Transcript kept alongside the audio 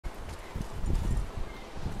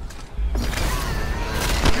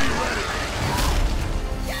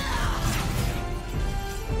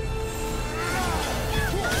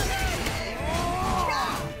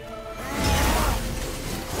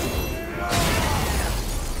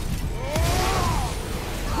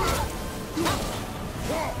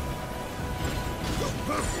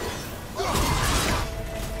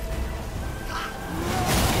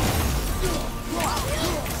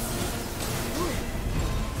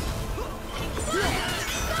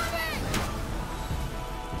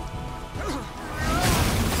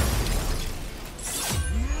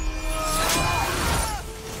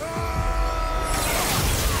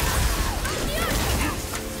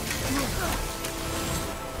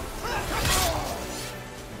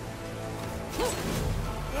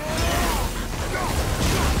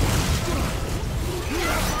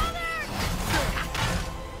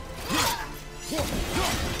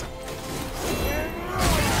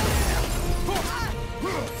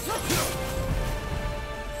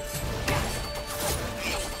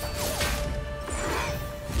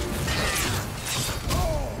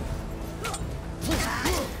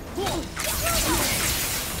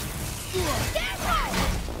Tell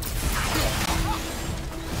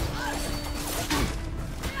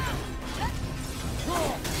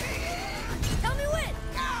me when!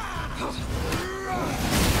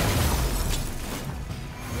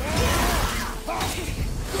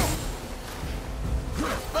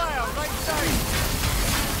 Fire, right side!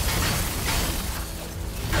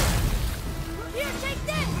 Here, take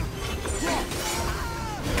this!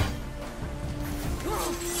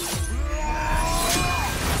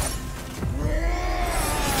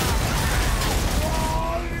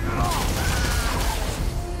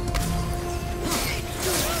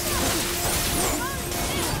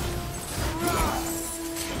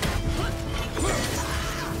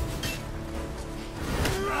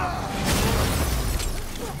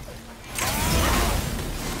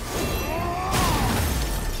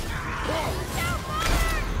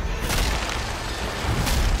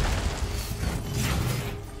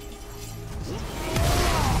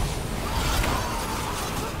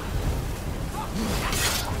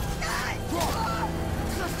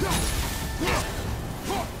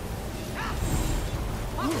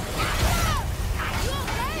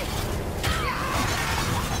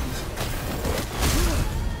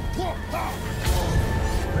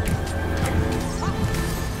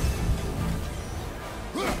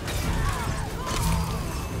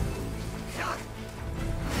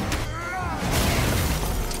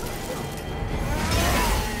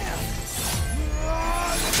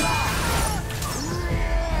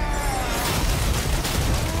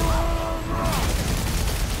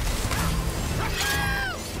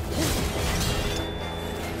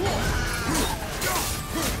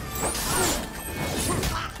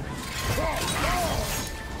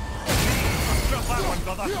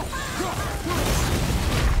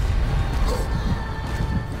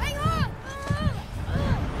 Hang on!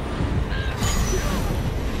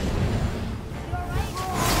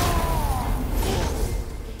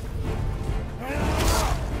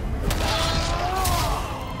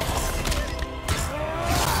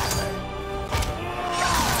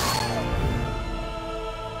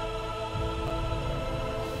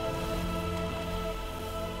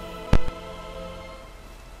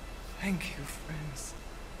 Thank you, friends.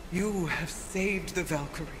 You have saved the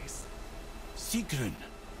Valkyries. Sigrun,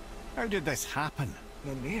 how did this happen?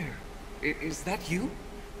 Mimir, is that you?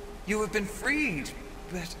 You have been freed,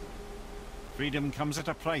 but... Freedom comes at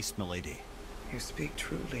a price, milady. You speak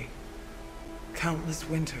truly. Countless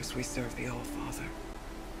winters we served the All-Father.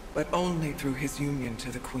 But only through his union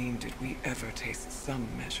to the Queen did we ever taste some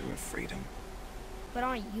measure of freedom. But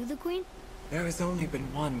aren't you the queen? There has only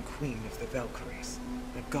been one Queen of the Valkyries,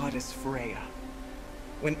 the goddess Freya.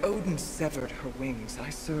 When Odin severed her wings, I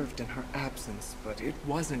served in her absence, but it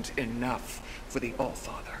wasn't enough for the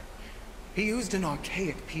All-Father. He used an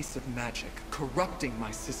archaic piece of magic, corrupting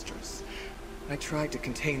my sisters. I tried to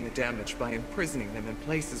contain the damage by imprisoning them in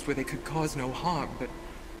places where they could cause no harm, but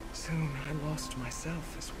soon I lost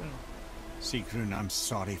myself as well. Sigrun, I'm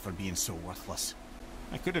sorry for being so worthless.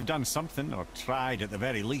 I could have done something, or tried at the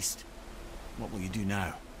very least. What will you do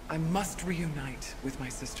now? I must reunite with my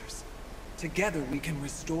sisters. Together we can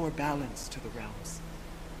restore balance to the realms.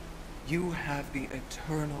 You have the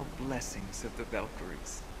eternal blessings of the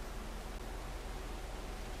Valkyries.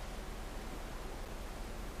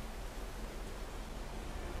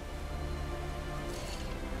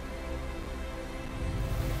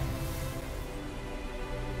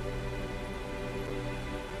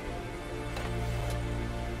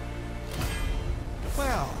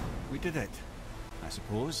 Well, we did it, I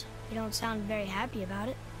suppose. You don't sound very happy about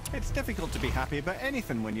it. It's difficult to be happy about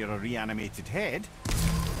anything when you're a reanimated head.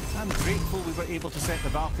 I'm grateful we were able to set the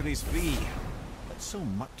Valkyries free. But so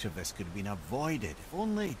much of this could have been avoided, if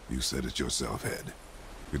only... You said it yourself, Head.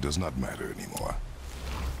 It does not matter anymore.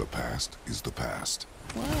 The past is the past.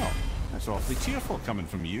 Well, that's awfully cheerful coming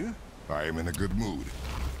from you. I am in a good mood.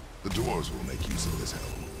 The dwarves will make use of this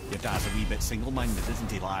helm. Your dad's a wee bit single-minded,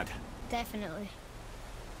 isn't he, lad? Definitely.